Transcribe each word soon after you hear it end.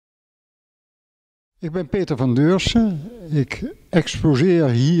Ik ben Peter van Deursen. Ik exposeer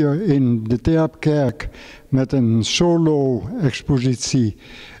hier in de Terpkerk met een solo-expositie.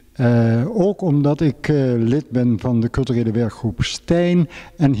 Ook omdat ik lid ben van de culturele werkgroep Stijn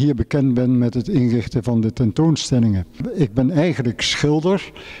en hier bekend ben met het inrichten van de tentoonstellingen. Ik ben eigenlijk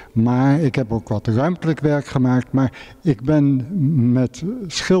schilder, maar ik heb ook wat ruimtelijk werk gemaakt. Maar ik ben met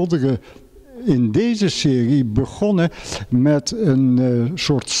schilderen in deze serie begonnen met een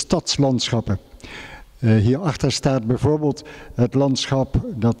soort stadslandschappen. Hierachter staat bijvoorbeeld het landschap,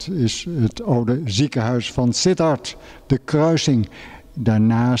 dat is het oude ziekenhuis van Sittard, de kruising.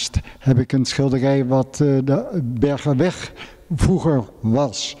 Daarnaast heb ik een schilderij wat de Bergerweg vroeger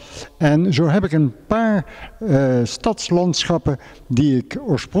was. En zo heb ik een paar stadslandschappen die ik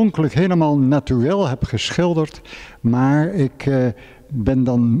oorspronkelijk helemaal naturel heb geschilderd. Maar ik ben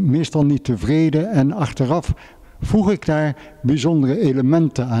dan meestal niet tevreden en achteraf voeg ik daar bijzondere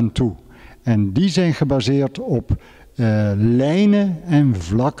elementen aan toe. En die zijn gebaseerd op lijnen en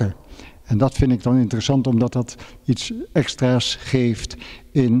vlakken. En dat vind ik dan interessant omdat dat iets extra's geeft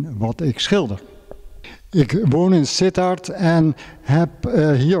in wat ik schilder. Ik woon in Sittard en heb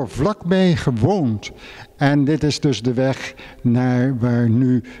hier vlakbij gewoond. En dit is dus de weg naar waar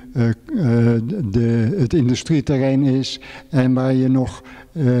nu het industrieterrein is en waar je nog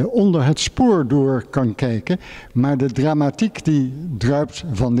onder het spoor door kan kijken. Maar de dramatiek die druipt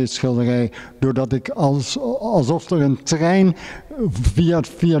van dit schilderij, doordat ik alsof er een trein via het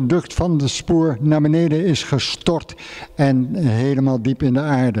viaduct van de spoor naar beneden is gestort en helemaal diep in de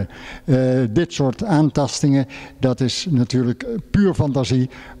aarde. Dit soort aantastingen, dat is natuurlijk puur fantasie,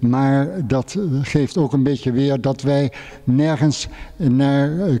 maar dat geeft ook een beetje weer dat wij nergens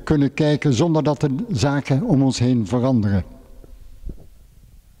naar kunnen kijken zonder dat de zaken om ons heen veranderen.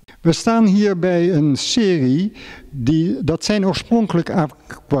 We staan hier bij een serie, dat zijn oorspronkelijk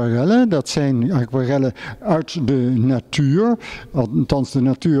aquarellen. Dat zijn aquarellen uit de natuur. Althans, de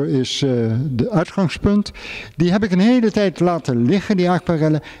natuur is de uitgangspunt. Die heb ik een hele tijd laten liggen, die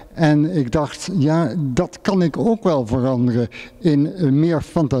aquarellen. En ik dacht, ja, dat kan ik ook wel veranderen in meer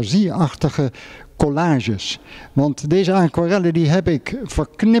fantasieachtige collages. Want deze aquarellen die heb ik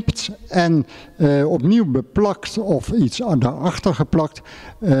verknipt en opnieuw beplakt of iets daarachter geplakt.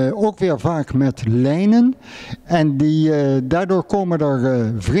 Ook weer vaak met lijnen. En daardoor komen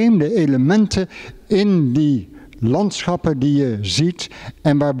er vreemde elementen in die landschappen die je ziet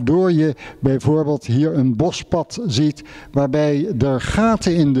en waardoor je bijvoorbeeld hier een bospad ziet waarbij er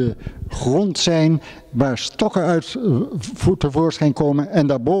gaten in de grond zijn waar stokken uit tevoorschijn komen en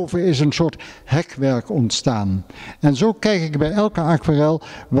daarboven is een soort hekwerk ontstaan. En zo kijk ik bij elke aquarel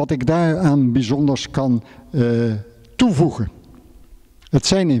wat ik daaraan bijzonders kan toevoegen.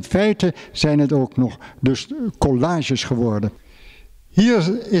 In feite zijn het ook nog dus collages geworden.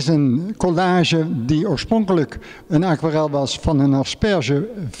 Hier is een collage die oorspronkelijk een aquarel was van een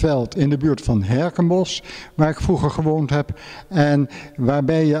aspergeveld in de buurt van Herkenbos, waar ik vroeger gewoond heb. En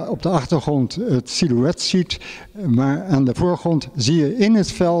waarbij je op de achtergrond het silhouet ziet, maar aan de voorgrond zie je in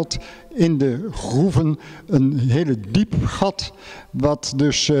het veld, in de groeven, een hele diep gat, wat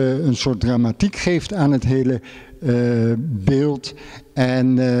dus een soort dramatiek geeft aan het hele beeld.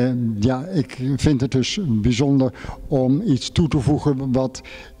 En ja, ik vind het dus bijzonder om iets toe te voegen wat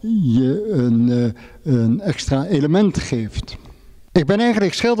je een extra element geeft. Ik ben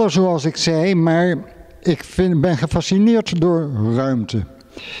eigenlijk schilder zoals ik zei, maar ik ben gefascineerd door ruimte.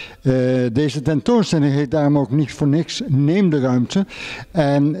 Deze tentoonstelling heet daarom ook niet voor niks Neem de ruimte.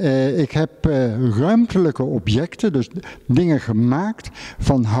 En ik heb ruimtelijke objecten, dus dingen gemaakt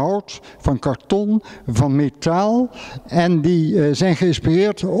van hout, van karton, van metaal. En die zijn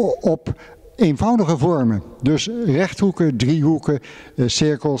geïnspireerd op eenvoudige vormen. Dus rechthoeken, driehoeken,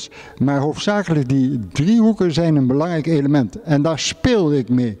 cirkels. Maar hoofdzakelijk die driehoeken zijn een belangrijk element. En daar speel ik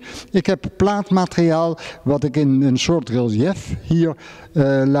mee. Ik heb plaatmateriaal wat ik in een soort relief hier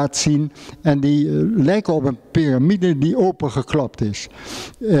laat zien. En die lijken op een piramide die opengeklapt is.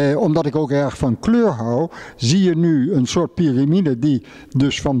 Omdat ik ook erg van kleur hou, zie je nu een soort piramide die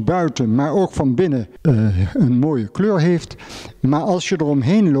dus van buiten, maar ook van binnen een mooie kleur heeft. Maar als je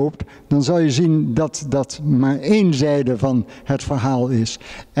eromheen loopt, dan zal je zien dat dat maar één zijde van het verhaal is.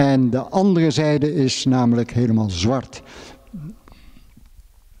 En de andere zijde is namelijk helemaal zwart.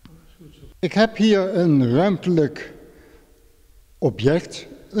 Ik heb hier een ruimtelijk object,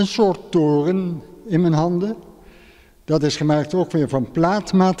 een soort toren in mijn handen. Dat is gemaakt ook weer van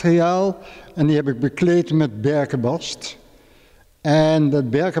plaatmateriaal en die heb ik bekleed met berkenbast. En dat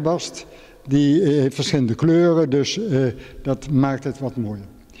berkenbast die heeft verschillende kleuren, dus dat maakt het wat mooier.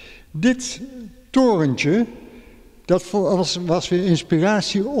 Dit torentje, dat was weer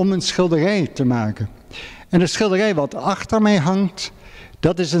inspiratie om een schilderij te maken. En de schilderij wat achter mij hangt,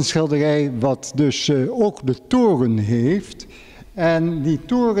 dat is een schilderij wat dus ook de toren heeft. En die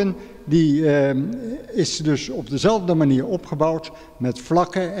toren die is dus op dezelfde manier opgebouwd met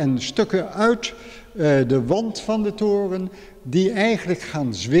vlakken en stukken uit de wand van de toren die eigenlijk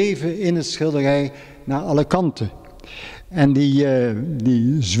gaan zweven in het schilderij naar alle kanten. En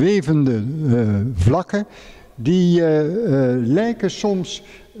die zwevende vlakken, die lijken soms,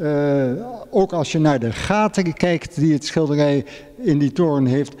 ook als je naar de gaten kijkt die het schilderij in die toren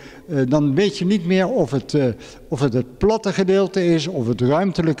heeft, dan weet je niet meer of het platte gedeelte is of het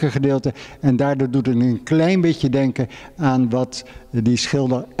ruimtelijke gedeelte. En daardoor doet het een klein beetje denken aan wat die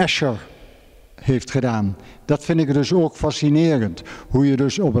schilder Escher heeft gedaan. Dat vind ik dus ook fascinerend. Hoe je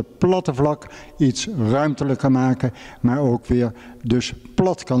dus op het platte vlak iets ruimtelijk kan maken, maar ook weer dus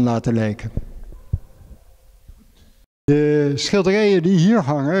plat kan laten lijken. De schilderijen die hier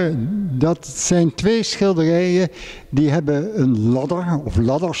hangen, dat zijn 2 schilderijen die hebben een ladder of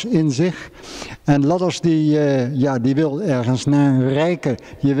ladders in zich. En ladders die wil ergens naar reiken.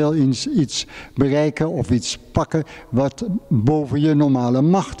 Je wil iets bereiken of iets pakken wat boven je normale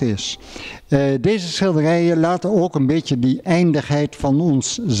macht is. Deze schilderijen laten ook een beetje die eindigheid van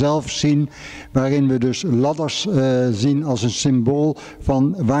onszelf zien, waarin we dus ladders zien als een symbool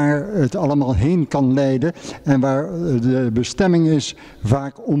van waar het allemaal heen kan leiden en waar de bestemming is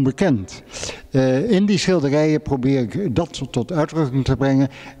vaak onbekend. In die schilderijen probeer ik dat tot uitdrukking te brengen,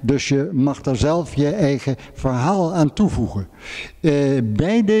 dus je mag daar zelf je eigen verhaal aan toevoegen.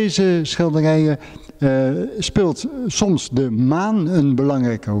 Bij deze schilderijen speelt soms de maan een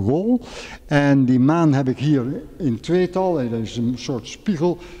belangrijke rol. En die maan heb ik hier in tweetal. Dat is een soort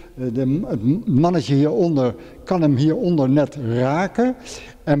spiegel. Het mannetje hieronder kan hem hieronder net raken.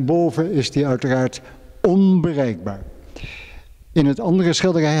 En boven is die uiteraard onbereikbaar. In het andere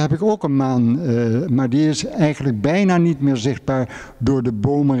schilderij heb ik ook een maan, maar die is eigenlijk bijna niet meer zichtbaar door de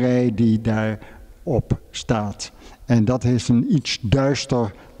bomenrij die daarop staat. En dat is een iets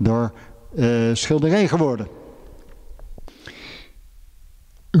duisterder schilderij geworden.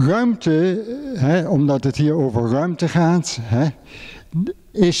 Ruimte, omdat het hier over ruimte gaat,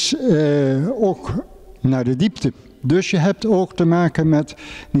 is ook naar de diepte. Dus je hebt ook te maken met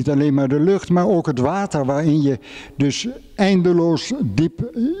niet alleen maar de lucht, maar ook het water waarin je dus eindeloos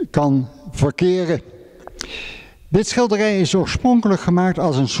diep kan verkeren. Dit schilderij is oorspronkelijk gemaakt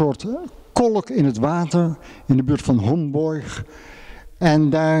als een soort kolk in het water in de buurt van Homburg. En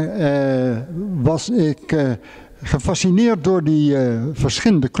daar was ik gefascineerd door die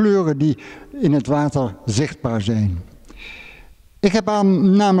verschillende kleuren die in het water zichtbaar zijn. Ik heb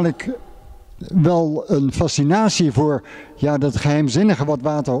namelijk wel een fascinatie voor dat geheimzinnige wat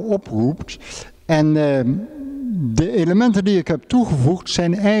water oproept. En de elementen die ik heb toegevoegd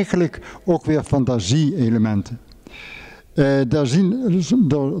zijn eigenlijk ook weer fantasie-elementen. Daar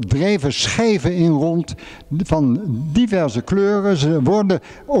drijven schijven in rond van diverse kleuren. Ze worden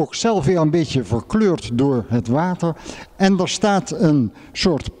ook zelf weer een beetje verkleurd door het water. En er staat een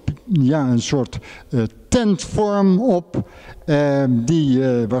soort tentvorm op die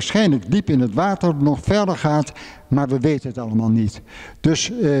waarschijnlijk diep in het water nog verder gaat, maar we weten het allemaal niet.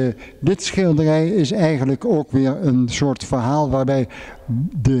 Dus dit schilderij is eigenlijk ook weer een soort verhaal waarbij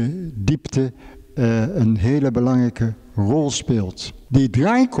de diepte een hele belangrijke rol speelt. Die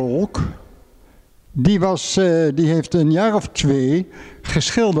draaikolk, die heeft een jaar of 2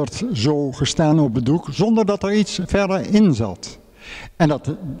 geschilderd zo gestaan op het doek, zonder dat er iets verder in zat. En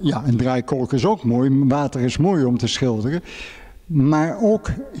een draaikolk is ook mooi, water is mooi om te schilderen. Maar ook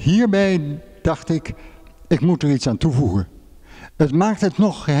hierbij dacht ik moet er iets aan toevoegen. Het maakt het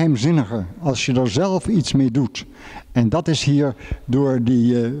nog geheimzinniger als je er zelf iets mee doet. En dat is hier door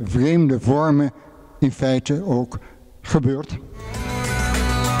die vreemde vormen in feite ook gebeurd.